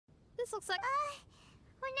This looks like...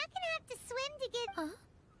 we're not gonna have to swim to get...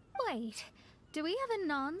 Wait, do we have a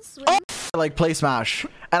non-swim? Like play Smash,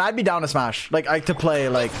 and I'd be down to Smash. Like to play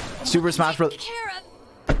like Super Smash Bros.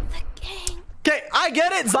 Okay, I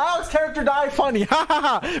get it. Zy0x character died funny,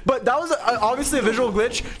 but that was obviously a visual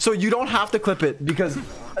glitch, so you don't have to clip it because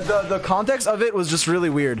the context of it was just really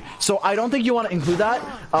weird. So I don't think you want to include that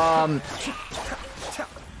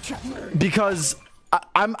because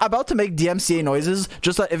I'm about to make DMCA noises.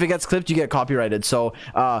 Just that if it gets clipped, you get copyrighted. So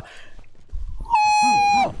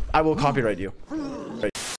I will copyright you.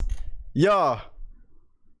 Yeah,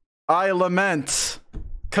 I lament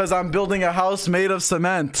because I'm building a house made of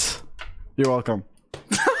cement. You're welcome.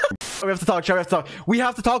 We have to talk, chat. We have to talk. We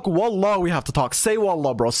have to talk. Wallah, we have to talk. Say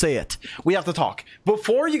wallah, bro. Say it. We have to talk.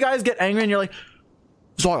 Before you guys get angry and you're like,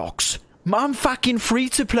 Zy0x, I'm fucking free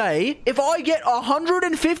to play. If I get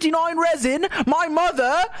 159 resin, my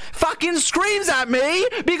mother fucking screams at me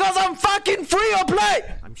because I'm fucking free to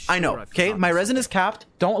play. I know, okay? My resin is capped.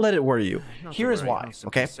 Don't let it worry you. Here is why,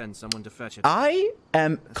 okay? I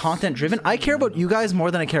am content driven. I care about you guys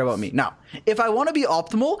more than I care about me. Now, if I want to be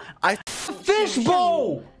optimal, I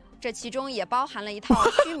fishbowl.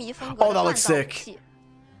 Oh, that looks sick.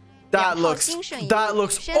 That looks.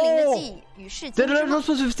 Oh, did it ever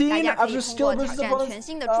supposed 15? After skill versus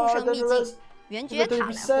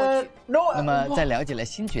No. 那么在了解了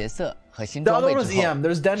新角色和新 The 装 other 备 one was 之后， EM.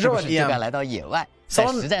 There's 是 Dendro 不 and 是就该 EM. 来到野外，在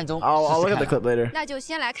实战中 I'll 试 look 试 at the 看？ clip later. 那就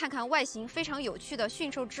先来看看外形非常有趣的驯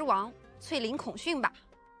兽之王翠林孔驯吧。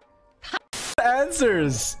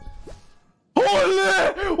Answers.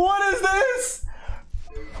 Holy! What is this?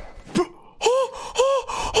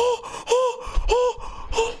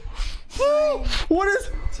 What is?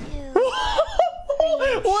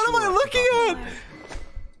 What am I looking at?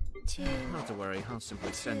 Not to worry, I'll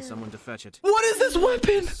simply send someone to fetch it. What is this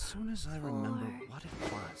weapon? As soon as I remember what it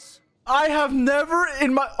was. I have never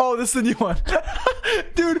in my... Oh, this is the new one.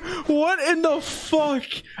 Dude, what in the fuck?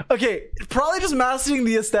 Okay, probably just mastering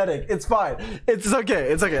the aesthetic. It's fine. It's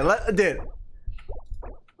okay. It's okay. Dude.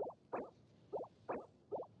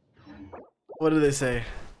 What do they say?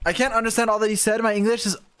 I can't understand all that he said. My English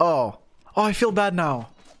is... Oh, I feel bad now.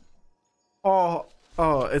 Oh,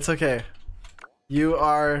 it's okay. You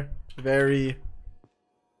are very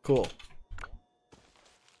cool.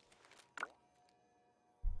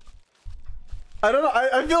 I don't know.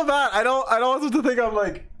 I feel bad. I don't want them to think I'm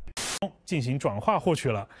like. 进行转化获取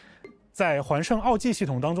了。在环圣奥技系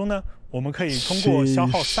统当中呢，我们可以通过消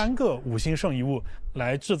耗3个5星圣遗物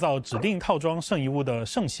来制造指定套装圣遗物的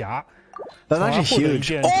圣匣，从而获得一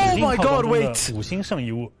件指定套装中的5星圣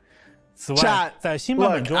遗物。此外，在新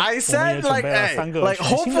版本中，我们也准备了3个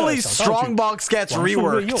全新的小道具：王树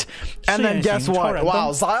瑞佑、试验型超燃灯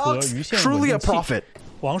和鱼线稳定器。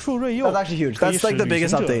王树瑞佑可以使旅行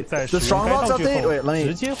者在使用该道具后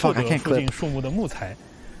直接获得附近树木的木材。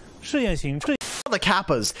试验型。 The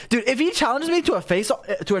kappas, dude. If he challenges me to a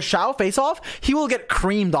Shao face off, he will get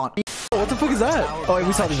creamed on. What the fuck is that? Oh,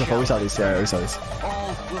 we saw these before. We saw these. Yeah, we saw these.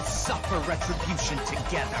 All will suffer retribution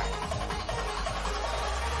together.